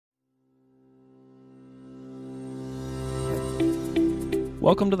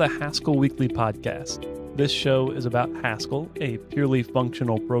Welcome to the Haskell Weekly Podcast. This show is about Haskell, a purely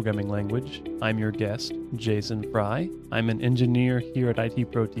functional programming language. I'm your guest, Jason Fry. I'm an engineer here at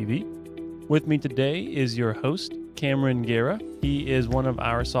IT Pro TV. With me today is your host, Cameron Gera. He is one of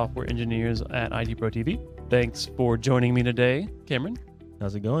our software engineers at IT Pro TV. Thanks for joining me today, Cameron.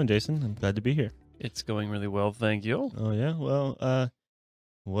 How's it going, Jason? I'm glad to be here. It's going really well, thank you. Oh, yeah? Well,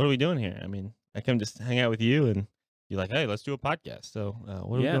 what are we doing here? I mean, I come just hang out with you, and you're like, hey, let's do a podcast. So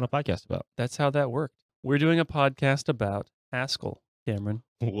what are we doing a podcast about? That's how that worked. We're doing a podcast about Haskell, Cameron.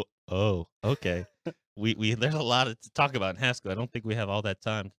 Oh, okay. we there's a lot to talk about in Haskell. I don't think we have all that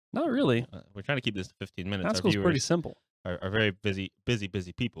time. Not really. We're trying to keep this to 15 minutes. Haskell's pretty simple. Are very busy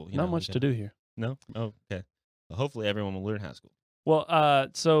people. Not much to do here. No? Oh, okay. Well, hopefully everyone will learn Haskell. Well,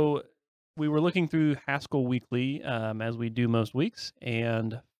 so we were looking through Haskell Weekly, as we do most weeks,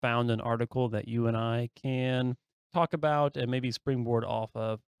 and found an article that you and I can talk about and maybe springboard off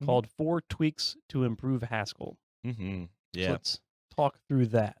of called 4 Tweaks to Improve Haskell. Mm-hmm. So Yeah. let's talk through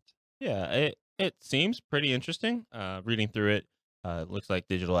that. Yeah, it seems pretty interesting. Reading through it, it looks like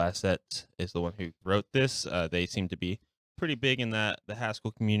Digital Assets is the one who wrote this. They seem to be pretty big in the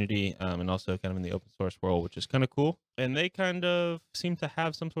Haskell community, and also kind of in the open source world, which is kind of cool. And they kind of seem to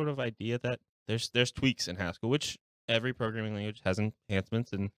have some sort of idea that there's tweaks in Haskell, which every programming language has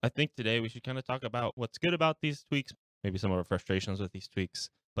enhancements. And I think today we should kind of talk about what's good about these tweaks, maybe some of our frustrations with these tweaks.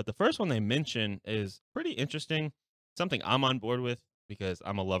 But the first one they mention is pretty interesting, something I'm on board with because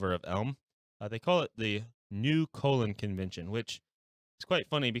I'm a lover of Elm. They call it the new colon convention, which is quite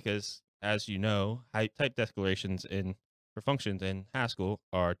funny because, as you know, type declarations for functions in Haskell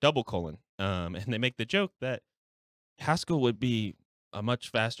are double colon. And they make the joke that Haskell would be a much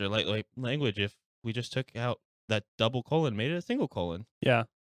faster, lightweight language if we just took out that double colon, made it a single colon. Yeah.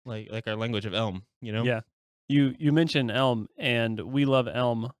 Like our language of Elm, you know? Yeah. You mentioned Elm, and we love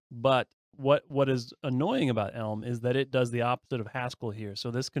Elm, but what is annoying about Elm is that it does the opposite of Haskell here. So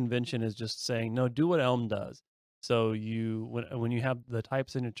this convention is just saying, no, do what Elm does. So when you have the type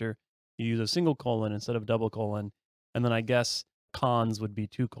signature, you use a single colon instead of double colon, and then I guess cons would be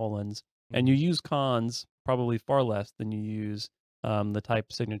 2 colons, and you use cons probably far less than you use the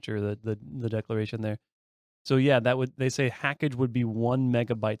type signature, the declaration there. So yeah, they say hackage would be 1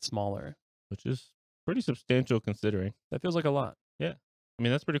 megabyte smaller, which is pretty substantial considering. That feels like a lot. Yeah, I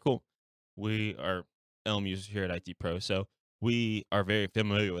mean that's pretty cool. We are Elm users here at IT Pro, so we are very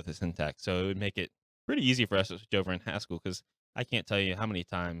familiar with the syntax. So it would make it pretty easy for us to switch over in Haskell, because I can't tell you how many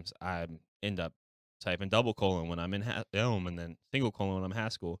times I end up typing double colon when I'm in Elm and then single colon when I'm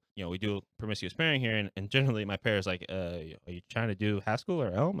Haskell. You know, we do promiscuous pairing here, and generally my pair is like, are you trying to do Haskell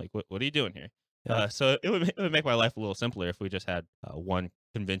or Elm? Like, what are you doing here? Yeah. So it would make my life a little simpler if we just had one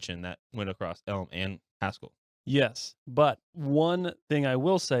convention that went across Elm and Haskell. Yes, but one thing I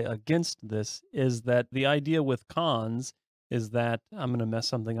will say against this is that the idea with cons is that I'm going to mess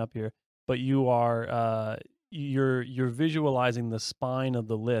something up here, but you are you're visualizing the spine of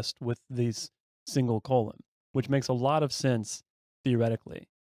the list with these single colon, which makes a lot of sense theoretically.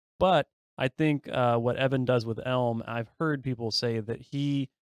 But I think what Evan does with Elm, I've heard people say that he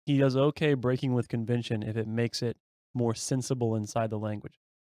does okay breaking with convention if it makes it more sensible inside the language.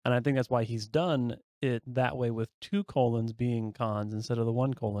 And I think that's why he's done it that way, with 2 colons being cons instead of the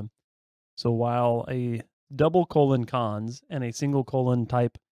 1 colon. So while a double colon cons and a single colon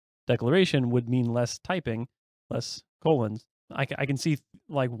type declaration would mean less typing, less colons, I can see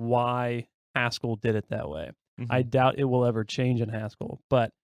like why Haskell did it that way. Mm-hmm. I doubt it will ever change in Haskell,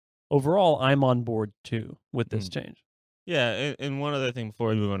 but overall, I'm on board too with this change. Yeah, and one other thing before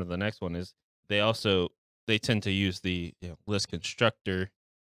we move on to the next one is they tend to use the list constructor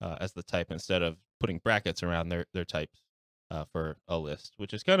as the type instead of putting brackets around their types for a list,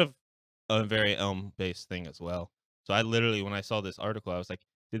 which is kind of a very Elm-based thing as well. So I literally, when I saw this article, I was like,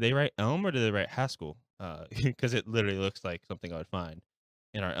 did they write Elm or did they write Haskell? Because it literally looks like something I would find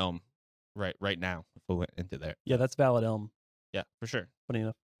in our Elm right now if we went into there. Yeah, that's valid Elm. Yeah, for sure. Funny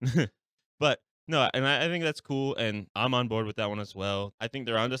enough. But no, and I think that's cool, and I'm on board with that one as well. I think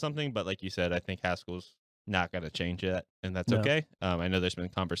they're onto something, but like you said, I think Haskell's not going to change that, and that's okay. I know there's been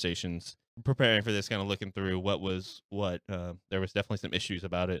conversations preparing for this, kind of looking through what was what. There was definitely some issues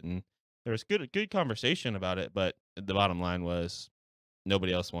about it, and there was good conversation about it, but the bottom line was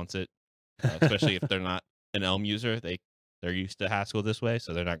nobody else wants it, especially if they're not an Elm user. They're used to Haskell this way,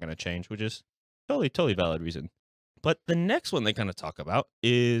 so they're not going to change, which is totally valid reason. But the next one they kind of talk about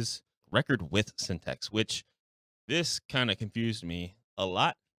is record width syntax, which this kind of confused me a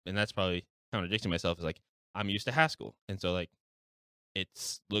lot, and that's probably contradicting myself. Is like, I'm used to Haskell, and so like it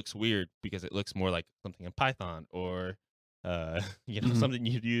looks weird because it looks more like something in Python or Mhm. something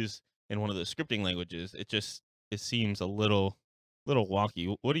you'd use in one of the scripting languages. It seems a little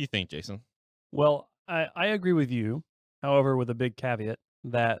wonky. What do you think, Jason? Well, I agree with you, however, with a big caveat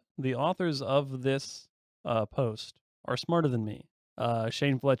that the authors of this post are smarter than me.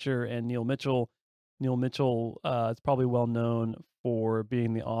 Shane Fletcher and Neil Mitchell. Neil Mitchell is probably well known for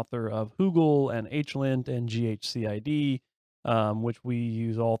being the author of Hoogle and HLint and GHCID, which we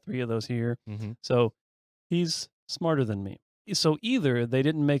use all three of those here. Hmm. So he's smarter than me. So either they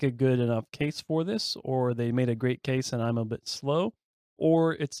didn't make a good enough case for this, or they made a great case and I'm a bit slow,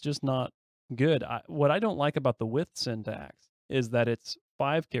 or it's just not good. What I don't like about the with syntax is that it's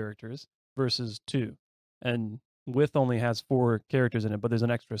 5 characters versus 2. And with only has 4 characters in it, but there's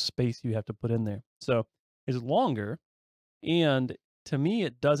an extra space you have to put in there. So it's longer, and to me,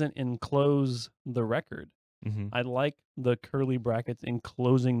 it doesn't enclose the record. Hmm. I like the curly brackets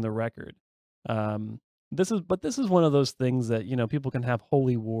enclosing the record. Um, this is one of those things that people can have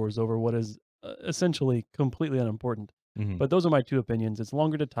holy wars over what is essentially completely unimportant. Hmm. But those are my 2 opinions. It's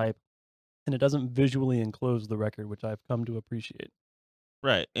longer to type, and it doesn't visually enclose the record, which I've come to appreciate.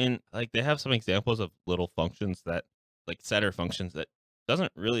 Right. And like they have some examples of little functions that like setter functions that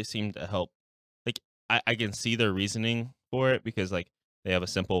doesn't really seem to help. Like I can see their reasoning for it because like they have a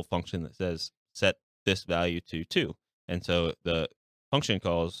simple function that says set this value to 2. And so the function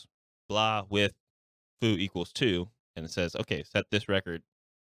calls blah with foo equals 2 and it says, okay, set this record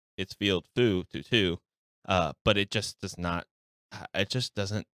its field foo to 2. But it just does not it just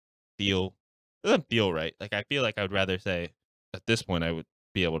doesn't feel right. Like I feel like I would rather say at this point I would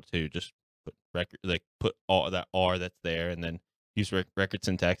be able to just put record like put all that R that's there and then use record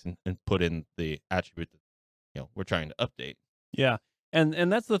syntax and put in the attribute that we're trying to update. Yeah,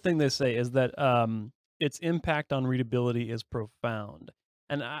 and that's the thing they say is that its impact on readability is profound.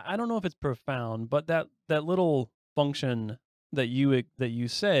 And I don't know if it's profound, but that little function that you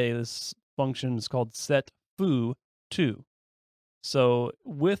say, this function is called set foo 2. So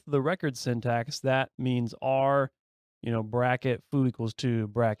with the record syntax, that means R, bracket foo equals 2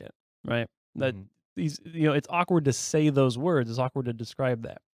 bracket, right? That Hmm. it's awkward to say those words. It's awkward to describe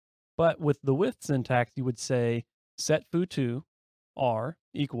that. But with the with syntax, you would say set foo2 R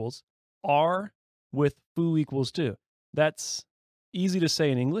equals R with foo equals 2. That's easy to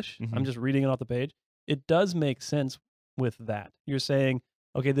say in English. Hmm. I'm just reading it off the page. It does make sense with that. You're saying,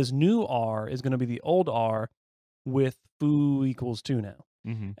 okay, this new R is going to be the old R with foo equals 2 now.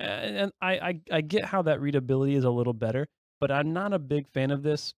 Hmm. And I get how that readability is a little better, but I'm not a big fan of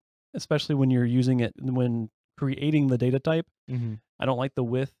this, especially when you're using it when creating the data type. Hmm. I don't like the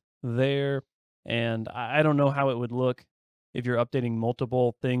width there, and I don't know how it would look if you're updating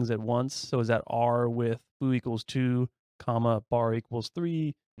multiple things at once. So is that R with foo equals 2, comma, bar equals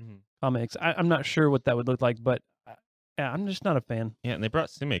 3, Hmm. comma X? I'm not sure what that would look like, but yeah, I'm just not a fan. Yeah, and they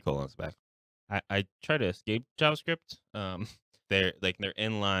brought semicolons back. I try to escape JavaScript. Their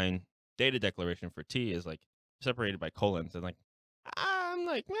inline data declaration for T is like separated by colons, and like I'm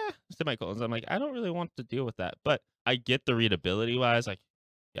like semicolons. I'm like I don't really want to deal with that, but I get the readability wise. Like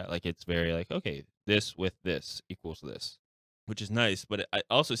yeah, like it's very like okay, this with this equals this, which is nice. But it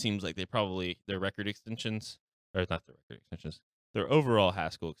also seems like their record extensions or not the record extensions, their overall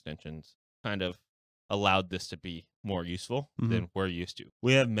Haskell extensions kind of allowed this to be more useful Mhm. than we're used to.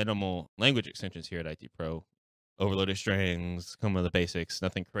 We have minimal language extensions here at IT Pro, overloaded strings, some of the basics,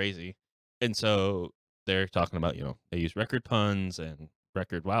 nothing crazy. And so they're talking about, they use record puns and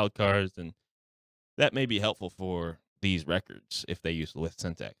record wildcards, and that may be helpful for these records if they use the with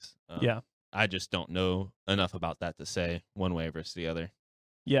syntax. Yeah. I just don't know enough about that to say one way versus the other.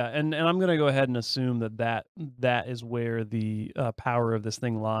 Yeah, and I'm gonna go ahead and assume that is where the power of this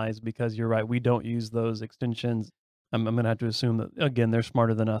thing lies, because you're right, we don't use those extensions. I'm gonna have to assume that again they're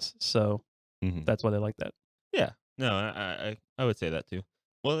smarter than us, so Hmm. that's why they like that. Yeah, no, I would say that too.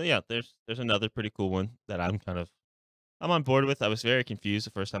 Well, yeah, there's another pretty cool one that I'm on board with. I was very confused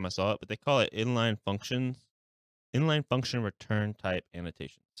the first time I saw it, but they call it inline function return type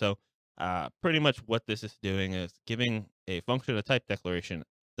annotation. So, pretty much what this is doing is giving a function a type declaration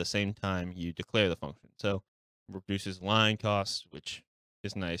the same time you declare the function. So, reduces line costs, which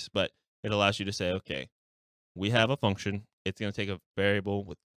is nice, but it allows you to say, okay, we have a function. It's going to take a variable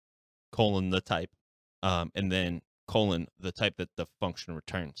with colon the type, and then colon the type that the function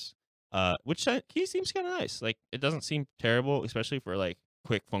returns. Which key seems kind of nice. Like it doesn't seem terrible, especially for like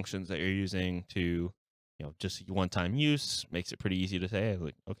quick functions that you're using to, just one-time use. Makes it pretty easy to say,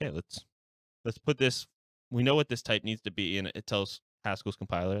 like, okay, let's put this. We know what this type needs to be, and it tells Haskell's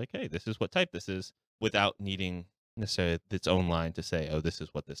compiler, like, hey, this is what type this is, without needing necessarily its own line to say, oh, this is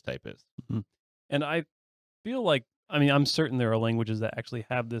what this type is. Mhm. And I feel like I mean, I'm certain there are languages that actually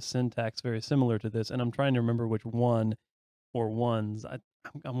have this syntax very similar to this, and I'm trying to remember which one or ones.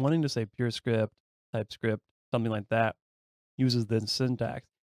 I'm wanting to say PureScript, TypeScript, something like that uses this syntax.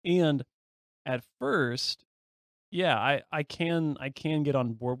 And at first, yeah, I can get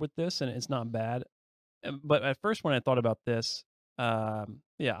on board with this, and it's not bad. But at first, when I thought about this,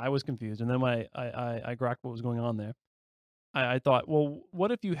 yeah, I was confused, and then when I grasped what was going on there, I thought, well,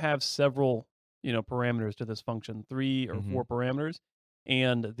 what if you have several, parameters to this function, 3 or Hmm. 4 parameters,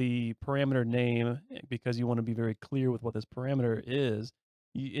 and the parameter name, because you want to be very clear with what this parameter is,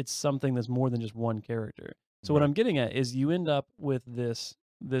 it's something that's more than just one character. So what Right. I'm getting at is you end up with this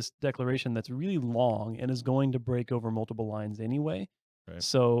declaration that's really long and is going to break over multiple lines anyway. Right.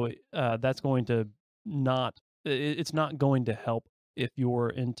 So that's going to not it's not going to help if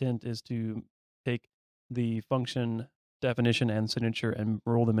your intent is to take the function definition and signature and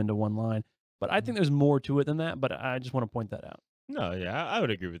roll them into one line. But I Mhm. think there's more to it than that, but I just want to point that out. No, yeah, I would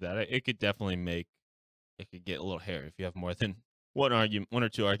agree with that. It could definitely make it could get a little hairy if you have more than one or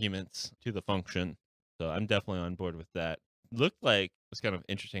two arguments to the function. So I'm definitely on board with that. Looked like this kind of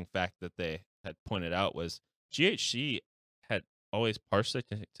interesting fact that they had pointed out was GHC had always parsed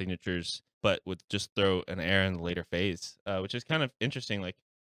signatures, but would just throw an error in the later phase, which is kind of interesting. Like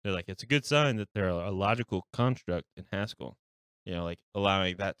they're like it's a good sign that they're a logical construct in Haskell. Like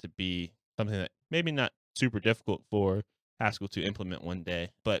allowing that to be something that maybe not super difficult for Haskell to implement one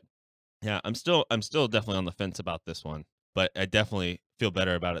day, but yeah, I'm still definitely on the fence about this one, but I definitely feel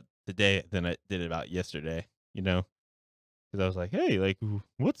better about it today than I did about yesterday, you know? Because I was like, "Hey, like,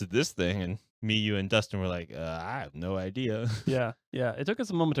 what's this thing?" And me, you, and Dustin were like, "I have no idea." Yeah, yeah. It took us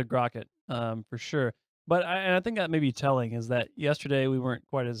a moment to grok it, for sure. But I think that may be telling is that yesterday we weren't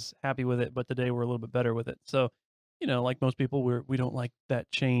quite as happy with it, but today we're a little bit better with it. So, like most people, we don't like that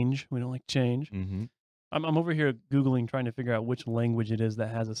change. We don't like change. Mhm. I'm over here googling trying to figure out which language it is that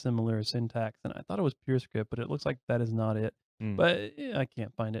has a similar syntax, and I thought it was PureScript, but it looks like that is not it. Mm. But I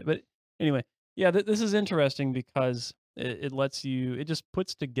can't find it. But anyway, yeah, this is interesting because it lets you. It just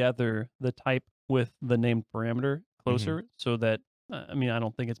puts together the type with the named parameter Mhm. closer, so that I mean I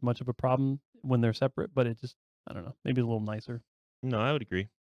don't think it's much of a problem when they're separate, but it just I don't know maybe a little nicer. No, I would agree.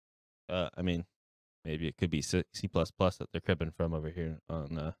 I mean, maybe it could be C++ that they're cribbing from over here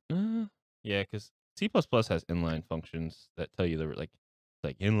on, yeah, because C++ has inline functions that tell you like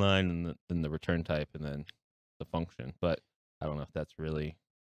inline and then the return type and then the function. But I don't know if that's really.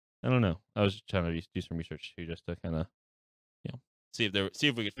 I don't know. I was just trying to do some research too, just to kind of you know see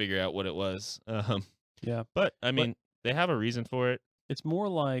if we could figure out what it was. Yeah, But I but mean, they have a reason for it. it's more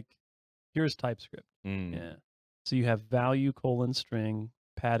like here's TypeScript. Mm, Yeah. So you have value colon string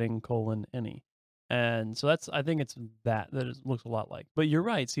padding colon any. And so that's I think it's that it looks a lot like. But you're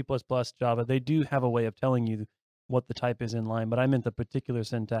right, C++, Java, they do have a way of telling you what the type is in line, but I meant the particular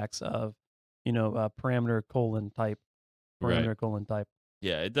syntax of, parameter colon type, right. parameter colon type.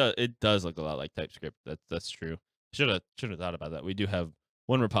 Yeah, it does look a lot like TypeScript. That's true. Should have thought about that. We do have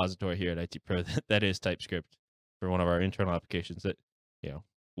one repository here at IT Pro that is TypeScript for one of our internal applications that you know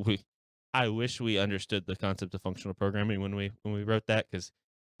we I wish we understood the concept of functional programming when we wrote that because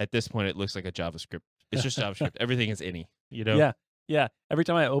at this point it looks like a JavaScript. It's just JavaScript. Everything is any. Yeah. Yeah. Every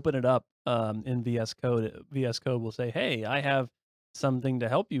time I open it up in VS Code, VS Code will say, "Hey, I have something to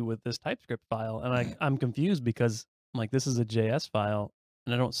help you with this TypeScript file," and I'm confused because I'm like, "This is a JS file,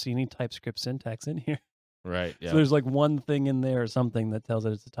 and I don't see any TypeScript syntax in here." Right. So Yeah. there's like one thing in there or something that tells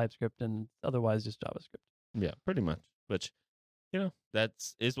it it's a TypeScript, and otherwise just JavaScript. Yeah. Pretty much. Which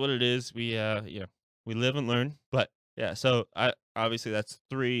that's is what it is. We live and learn. But yeah, so I obviously that's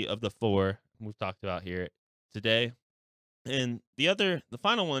three of the four we've talked about here today. And the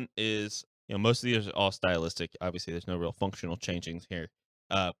final one is, most of these are all stylistic. Obviously, there's no real functional changings here.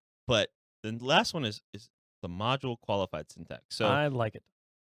 Uh, but the last one is the module qualified syntax. So I like it.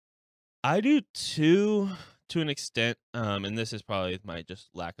 I do too, to an extent. And this is probably my just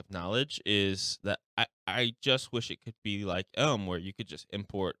lack of knowledge. Is that I just wish it could be like Elm, where you could just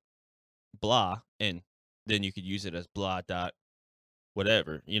import blah and then you could use it as blah dot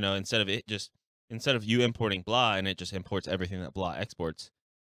whatever, instead of you importing blah and it just imports everything that blah exports,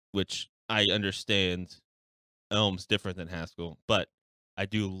 which I understand Elm's different than Haskell, but I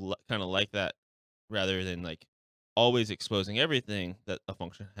do kind of like that rather than like always exposing everything that a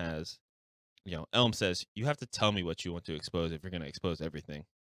function has. Elm says you have to tell me what you want to expose if you're going to expose everything,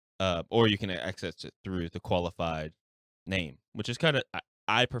 or you can access it through the qualified name, which is kind of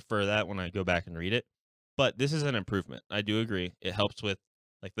I prefer that when I go back and read it. But this is an improvement. I do agree. It helps with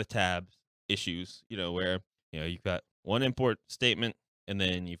like the tab issues, where you've got one import statement and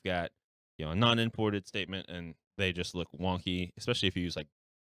then you've got a non-imported statement, and they just look wonky, especially if you use like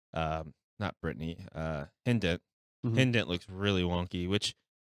not Brittany, Hindent. Mhm. Hindent looks really wonky, which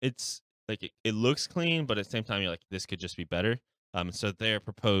it's like it looks clean, but at the same time you're like this could just be better. So their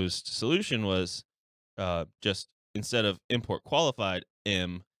proposed solution was just instead of import qualified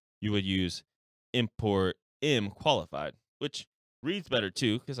M, you would use import M qualified, which reads better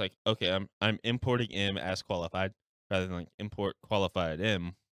too, because like okay, I'm importing M as qualified rather than like import qualified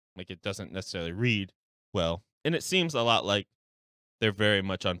M. Like it doesn't necessarily read well, and it seems a lot like they're very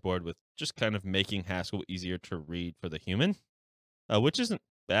much on board with just kind of making Haskell easier to read for the human, which isn't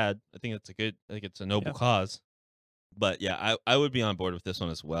bad. I think it's a good. I think it's a noble Yeah. cause. But yeah, I would be on board with this one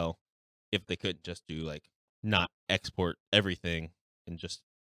as well if they could just do like not export everything and just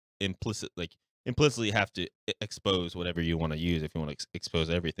implicitly have to expose whatever you want to use if you want to expose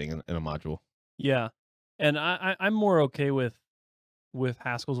everything in a module. Yeah. And I'm more okay with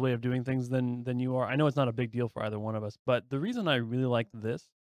Haskell's way of doing things than you are. I know it's not a big deal for either one of us, but the reason I really like this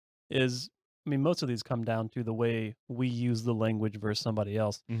is, I mean, most of these come down to the way we use the language versus somebody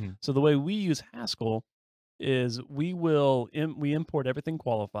else. Mm-hmm. So the way we use Haskell is we import everything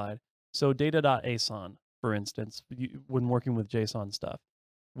qualified. So data.ason, for instance, when working with JSON stuff,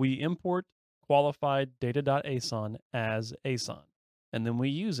 we import qualified data.ason as ason, and then we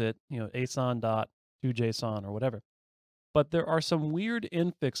use it, ason dot to JSON or whatever. But there are some weird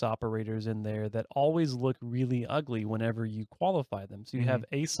infix operators in there that always look really ugly whenever you qualify them. So you Mm-hmm. have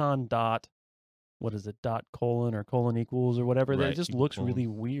ason dot, what is it, dot colon or colon equals or whatever. That it Right. just Equal looks colon. really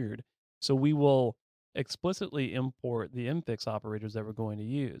weird. So we will explicitly import the infix operators that we're going to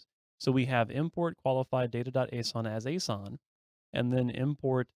use. So we have import qualified data.ason as ason, and then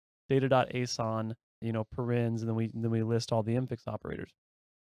import data.ason, parens, and then we list all the infix operators.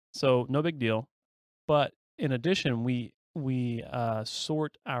 So no big deal. But in addition, we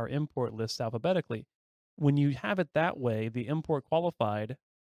sort our import lists alphabetically. When you have it that way, the import qualified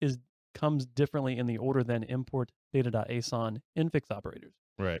is comes differently in the order than import data.ason infix operators.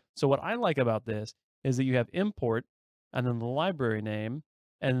 Right. So what I like about this is that you have import and then the library name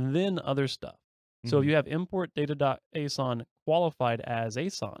and then other stuff. So if Mm-hmm. you have import data.ason qualified as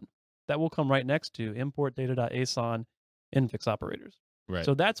ason, that will come right next to import data.ason infix operators. Right.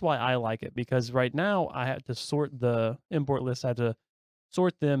 So that's why I like it, because right now I had to sort the import lists. I had to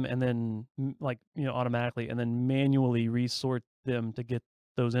sort them and then automatically, and then manually resort them to get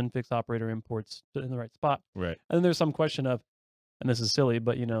those infix operator imports in the right spot. Right. And then there's some question of, and this is silly,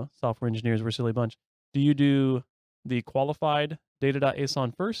 but software engineers, we're a silly bunch. Do you do the qualified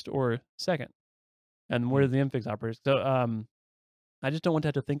data.ason first or second? And where are Mm. the infix operators? So I just don't want to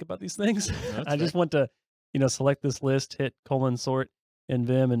have to think about these things. No, that's I fair. just want to, select this list, hit colon sort in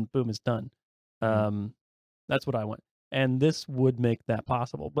Vim, and boom, it's done. Mm-hmm. Um, that's what I want. And this would make that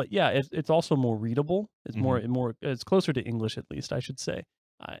possible. But yeah, it's also more readable. It's Mm-hmm. more it's closer to English, at least I should say.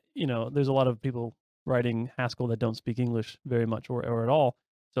 There's a lot of people writing Haskell that don't speak English very much or at all.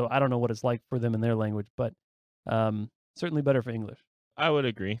 So I don't know what it's like for them in their language, but certainly better for English. I would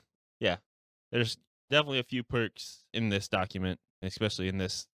agree. Yeah. There's definitely a few perks in this document, especially in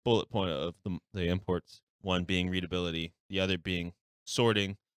this bullet point of the imports. One being readability, the other being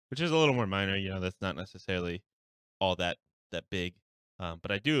sorting, which is a little more minor. That's not necessarily all that big.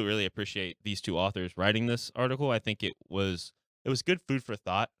 But I do really appreciate these two authors writing this article. I think it was good food for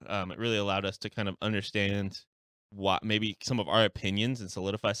thought. It really allowed us to kind of understand what maybe some of our opinions and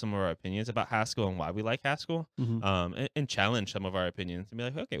solidify some of our opinions about Haskell and why we like Haskell. Hmm. And challenge some of our opinions and be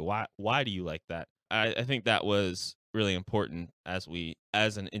like, okay, why do you like that? I think that was really important as we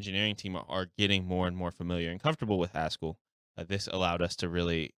as an engineering team are getting more and more familiar and comfortable with Haskell. This allowed us to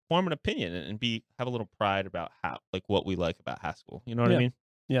really form an opinion and have a little pride about what we like about Haskell. You know what I Yeah, mean?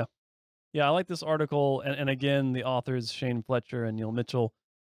 yeah. Yeah, I like this article, and again, the authors Shane Fletcher and Neil Mitchell,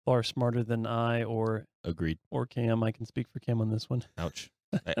 far smarter than I Agreed. or Cam. I can speak for Cam on this one. Ouch.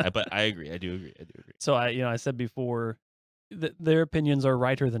 But I agree. I do agree. I do agree. So I said before that their opinions are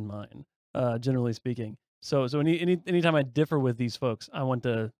righter than mine, generally speaking. So anytime I differ with these folks, I want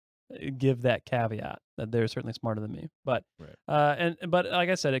to give that caveat that they're certainly smarter than me. But Right. but like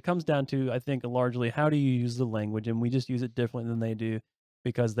I said, it comes down to, I think, largely how do you use the language, and we just use it differently than they do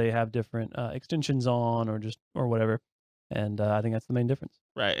because they have different extensions on or whatever. And I think that's the main difference.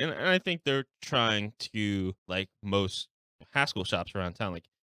 Right. And I think they're trying to, like most Haskell shops around town, like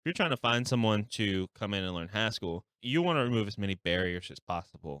if you're trying to find someone to come in and learn Haskell, you want to remove as many barriers as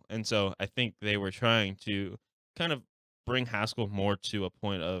possible. And so I think they were trying to kind of bring Haskell more to a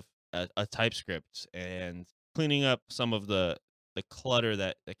point of a TypeScript and cleaning up some of the clutter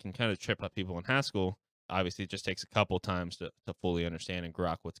that can kind of trip up people in Haskell. Obviously, it just takes a couple times to fully understand and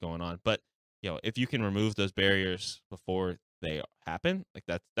grok what's going on. But if you can remove those barriers before they happen, like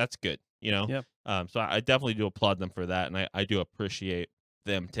that's good, Yep. So I definitely do applaud them for that, and I do appreciate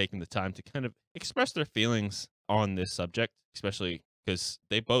them taking the time to kind of express their feelings on this subject, especially because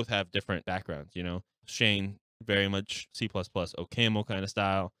they both have different backgrounds. Shane very much C++ OCaml kind of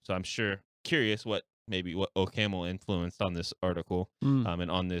style, so I'm sure curious what OCaml influenced on this article, Mm.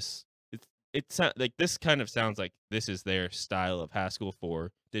 and on this. Like this kind of sounds like this is their style of Haskell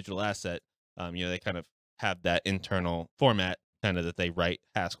for digital asset. They kind of have that internal format kind of that they write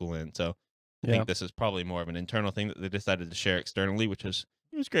Haskell in. So I Yeah. think this is probably more of an internal thing that they decided to share externally, which was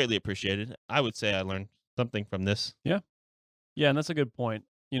greatly appreciated. I would say I learned something from this. Yeah, and that's a good point.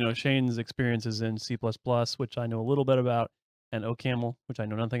 Shane's experiences in C++, which I know a little bit about, and OCaml, which I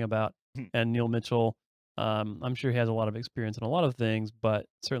know nothing about, and Neil Mitchell. I'm sure he has a lot of experience in a lot of things, but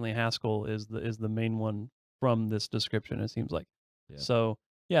certainly Haskell is the main one from this description. It seems like. Yeah. So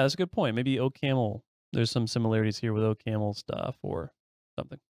yeah, that's a good point. Maybe OCaml. There's some similarities here with OCaml stuff or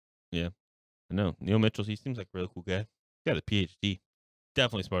something. Yeah, I know Neil Mitchell. He seems like a really cool guy. Got a PhD.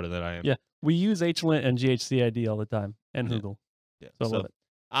 Definitely smarter than I am. Yeah, we use HLint and GHCID all the time, and Yeah. Hoogle. Yeah. So I love it.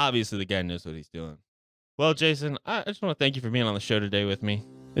 Obviously, the guy knows what he's doing. Well, Jason, I just want to thank you for being on the show today with me.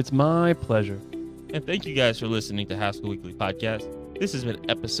 It's my pleasure. And thank you guys for listening to Haskell Weekly Podcast. This has been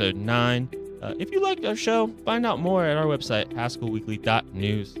episode 9. If you liked our show, find out more at our website,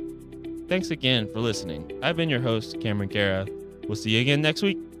 haskellweekly.news. Thanks again for listening. I've been your host, Cameron Gera. We'll see you again next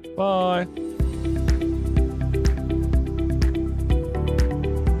week. Bye.